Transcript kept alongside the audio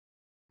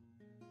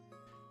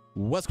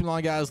What's going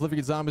on, guys?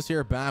 Living Zombies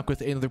here, back with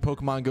another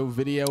Pokemon Go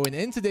video. And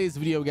in today's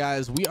video,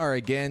 guys, we are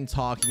again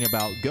talking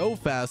about Go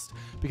Fest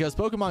because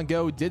Pokemon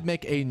Go did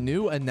make a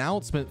new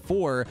announcement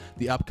for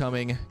the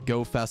upcoming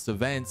Go Fest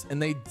events, and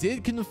they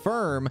did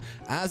confirm,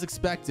 as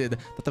expected,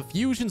 that the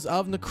fusions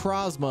of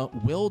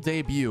Necrozma will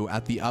debut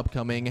at the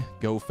upcoming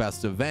Go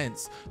Fest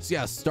events. So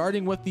yeah,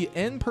 starting with the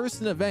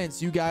in-person events,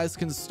 you guys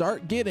can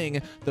start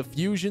getting the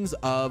fusions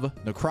of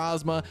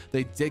Necrozma.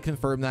 They did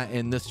confirm that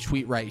in this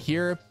tweet right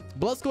here.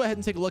 But let's go ahead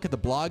and take a look at the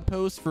blog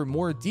post for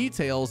more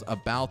details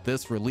about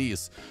this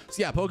release.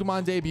 So yeah,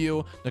 Pokemon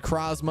debut,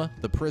 Necrozma,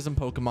 the Prism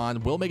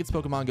Pokemon, will make its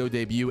Pokemon Go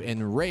debut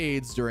in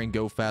raids during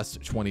Go Fest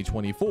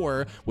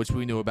 2024, which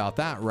we knew about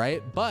that,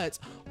 right? But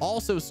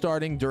also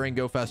starting during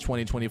Go Fest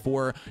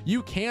 2024,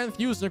 you can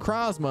fuse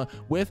Necrozma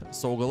with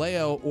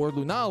Solgaleo or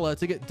Lunala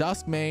to get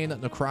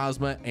Duskmane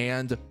Necrozma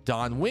and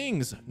Dawn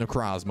Wings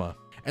Necrozma.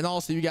 And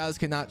also, you guys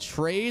cannot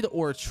trade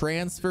or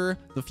transfer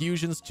the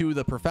fusions to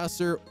the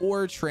Professor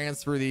or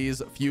transfer these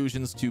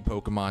fusions to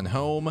Pokemon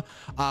Home.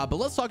 But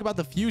let's talk about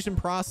the fusion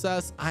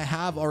process. I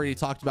have already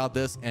talked about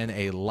this in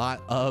a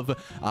lot of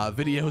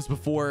videos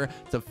before.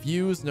 To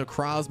fuse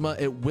Necrozma,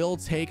 it will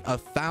take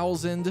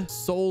 1,000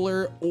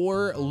 solar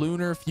or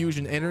lunar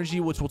fusion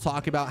energy, which we'll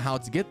talk about how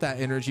to get that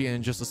energy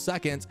in just a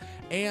second,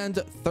 and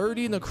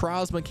 30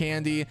 Necrozma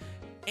candy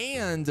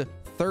and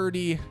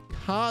 30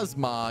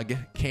 Cosmog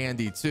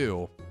candy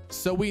too.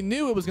 So we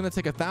knew it was going to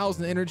take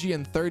 1,000 energy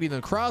and 30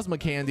 Necrozma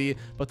candy,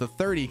 but the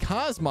 30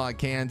 Cosmog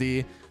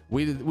candy,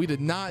 we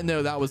did not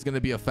know that was going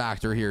to be a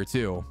factor here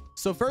too.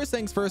 So first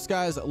things first,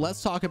 guys,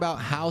 let's talk about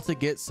how to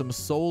get some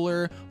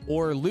solar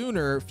or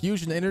lunar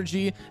fusion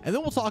energy, and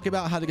then we'll talk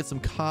about how to get some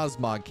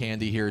Cosmog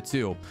candy here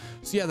too.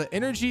 So yeah, the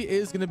energy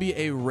is going to be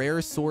a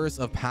rare source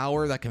of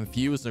power that can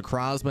fuse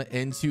Necrozma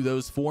into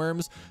those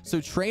forms.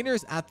 So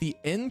trainers at the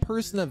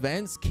in-person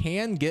events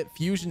can get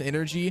fusion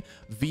energy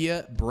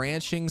via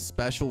branching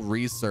special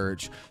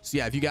research. So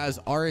yeah, if you guys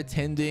are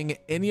attending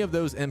any of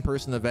those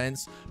in-person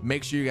events,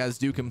 make sure you guys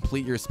do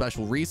complete your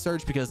special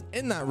research, because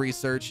in that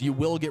research you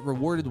will get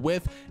rewarded with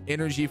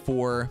energy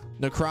for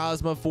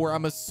Necrozma. For,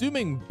 I'm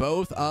assuming,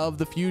 both of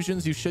the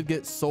fusions, you should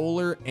get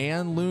solar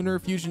and lunar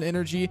fusion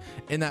energy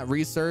in that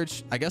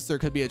research. I guess there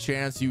could be a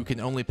chance you can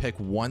only pick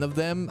one of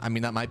them. I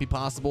mean, that might be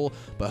possible,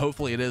 but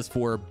hopefully it is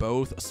for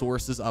both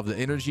sources of the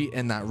energy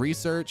in that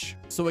research.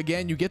 So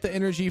again, you get the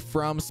energy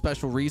from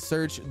special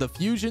research. The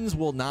fusions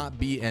will not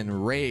be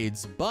in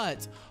raids,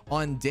 but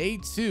on day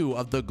 2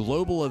 of the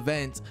global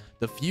event,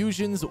 the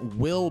fusions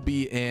will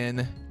be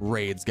in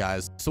raids,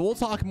 guys. So we'll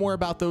talk more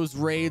about those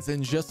raids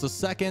in just a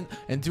second.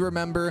 And do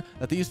remember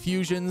that these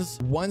fusions,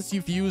 once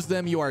you fuse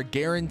them, you are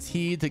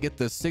guaranteed to get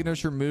the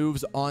signature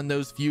moves on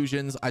those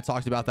fusions. I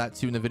talked about that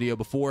too in the video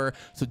before.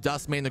 So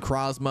Duskmane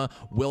Necrozma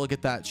will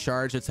get that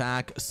charge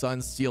attack,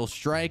 Sunsteel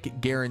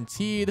Strike,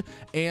 guaranteed.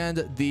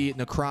 And the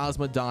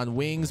Necrozma Dawn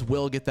Wings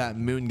will get that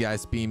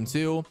Moongeist Beam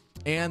too.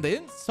 And they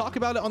didn't talk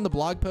about it on the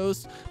blog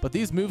post, but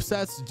these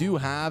movesets do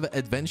have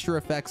adventure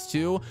effects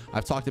too.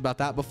 I've talked about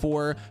that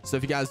before. So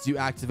if you guys do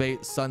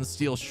activate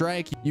Sunsteel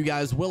Strike, you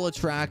guys will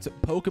attract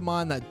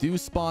Pokemon that do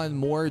spawn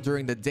more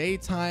during the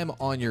daytime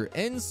on your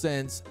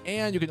incense.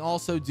 And you can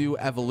also do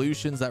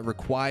evolutions that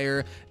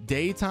require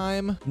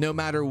daytime, no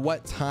matter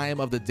what time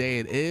of the day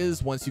it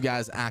is, once you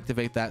guys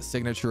activate that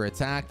signature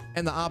attack.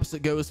 And the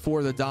opposite goes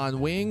for the Dawn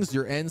Wings.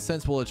 Your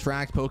incense will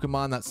attract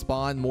Pokemon that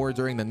spawn more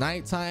during the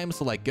nighttime,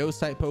 so like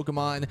ghost type Pokemon.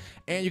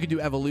 And you can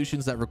do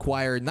evolutions that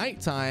require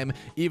nighttime.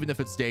 Even if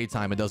it's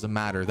daytime, it doesn't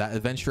matter. That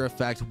adventure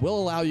effect will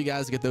allow you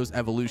guys to get those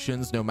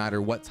evolutions no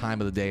matter what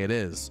time of the day it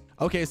is.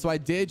 Okay, so I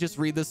did just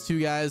read this to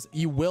you guys.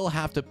 You will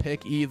have to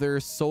pick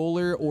either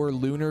solar or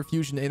lunar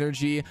fusion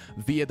energy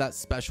via that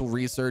special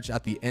research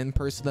at the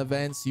in-person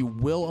events. You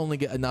will only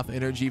get enough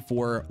energy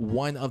for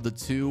one of the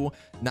two,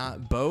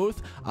 not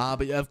both.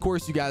 But of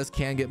course, you guys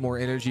can get more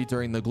energy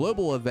during the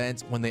global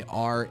event when they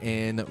are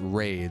in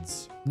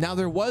raids. Now,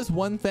 there was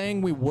one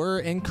thing we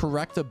were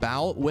incorrect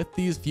about with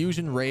these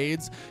fusion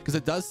raids, because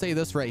it does say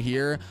this right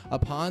here.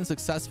 Upon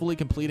successfully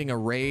completing a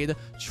raid,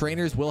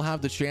 trainers will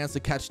have the chance to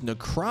catch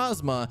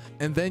Necrozma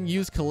and then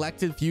use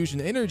collected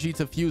fusion energy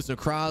to fuse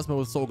Necrozma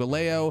with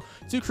Solgaleo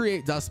to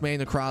create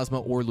Duskmane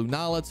Necrozma or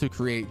Lunala to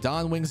create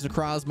Dawn Wings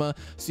Necrozma.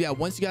 So yeah,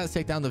 once you guys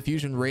take down the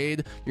fusion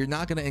raid, you're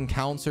not going to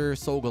encounter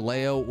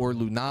Solgaleo or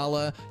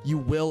Lunala. You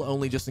will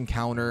only just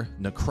encounter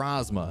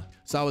Necrozma.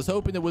 So I was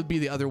hoping it would be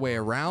the other way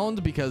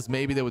around, because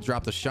maybe they would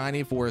drop the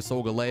shiny for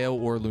Solgaleo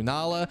or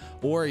Lunala,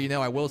 or, you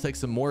know, I will take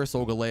some more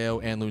Solgaleo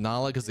and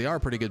Lunala because they are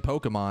pretty good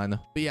Pokemon.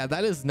 But yeah,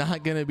 that is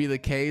not going to be the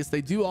case.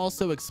 They do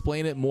also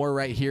explain it more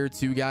right here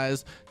too,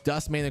 guys.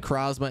 Dustmane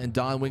Necrozma and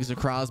Dawnwings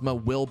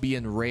Necrozma will be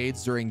in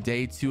raids during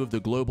day 2 of the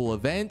global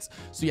event.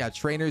 So yeah,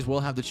 trainers will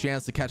have the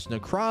chance to catch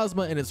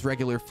Necrozma in its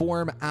regular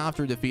form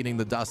after defeating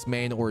the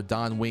Dustmane or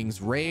Dawnwings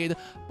raid.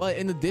 But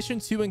in addition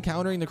to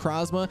encountering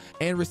Necrozma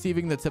and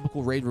receiving the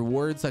typical raid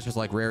rewards such as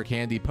like rare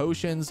candy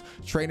potions,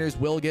 trainers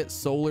will get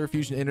solar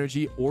fusion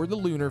energy or the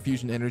lunar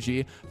fusion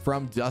energy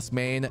from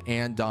Dustmane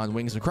and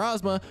Dawnwings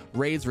Necrozma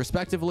raids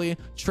respectively.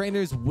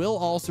 Trainers will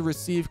also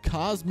receive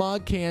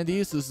Cosmog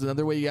candy, so this is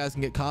another way you guys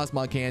can get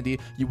Cosmog candy.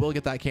 You will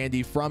get that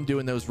candy from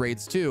doing those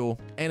raids too.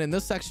 And in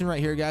this section right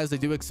here, guys, they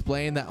do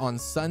explain that on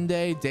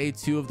Sunday, day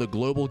 2 of the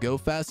global Go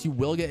Fest, you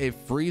will get a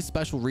free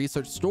special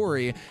research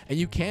story, and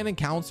you can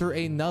encounter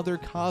another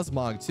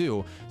Cosmog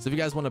too. So if you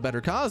guys want a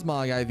better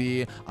Cosmog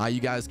IV, you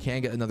guys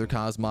can get another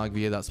Cosmog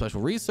via that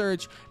special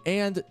research.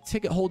 And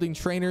ticket holding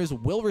trainers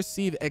will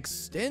receive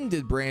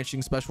extended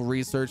branching special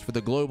research for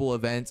the global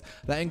event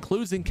that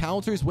includes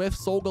encounters with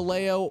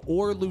Solgaleo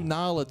or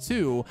Lunala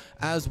too,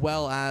 as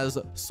well as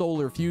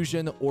solar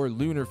fusion or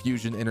lunar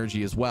fusion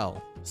energy as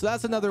well. So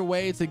that's another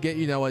way to get,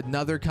 you know,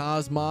 another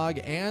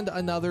Cosmog and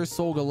another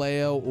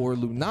Solgaleo or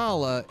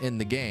Lunala in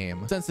the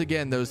game. Since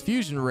again, those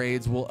fusion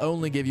raids will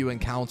only give you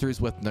encounters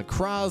with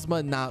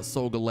Necrozma, not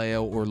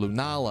Solgaleo or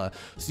Lunala.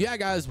 So yeah,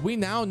 guys, we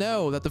now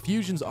know that the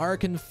fusions are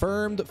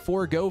confirmed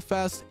for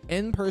GoFest.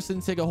 In-person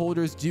ticket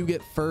holders do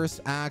get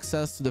first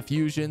access to the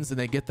fusions, and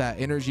they get that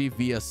energy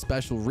via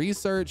special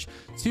research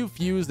to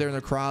fuse their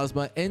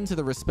Necrozma into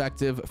the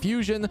respective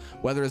fusion,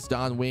 whether it's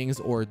Dawnwings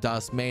or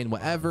Dustmane,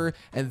 whatever.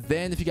 And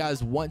then if you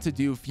guys want to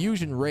do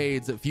fusion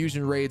raids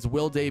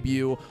will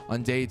debut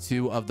on day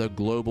 2 of the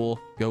global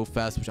Go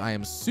Fest, which I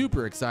am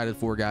super excited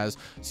for, guys.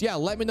 So yeah,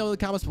 let me know in the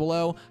comments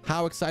below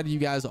how excited you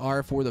guys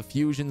are for the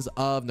fusions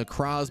of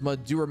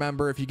Necrozma. Do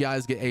remember, if you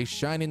guys get a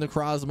shiny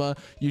Necrozma,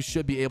 you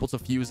should be able to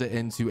fuse it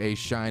into a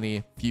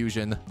shiny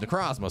fusion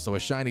Necrozma. So a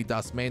shiny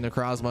Dustmane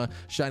Necrozma,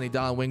 shiny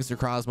Dawnwings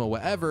Necrozma,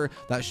 whatever,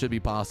 that should be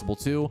possible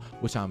too,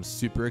 which I'm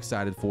super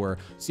excited for.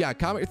 So yeah,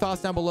 comment your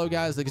thoughts down below,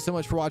 guys. Thank you so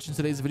much for watching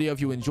today's video.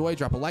 If you enjoyed,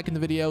 drop a like in the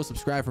video,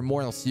 subscribe for more,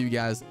 and I'll see you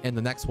guys in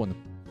the next one.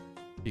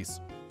 Peace.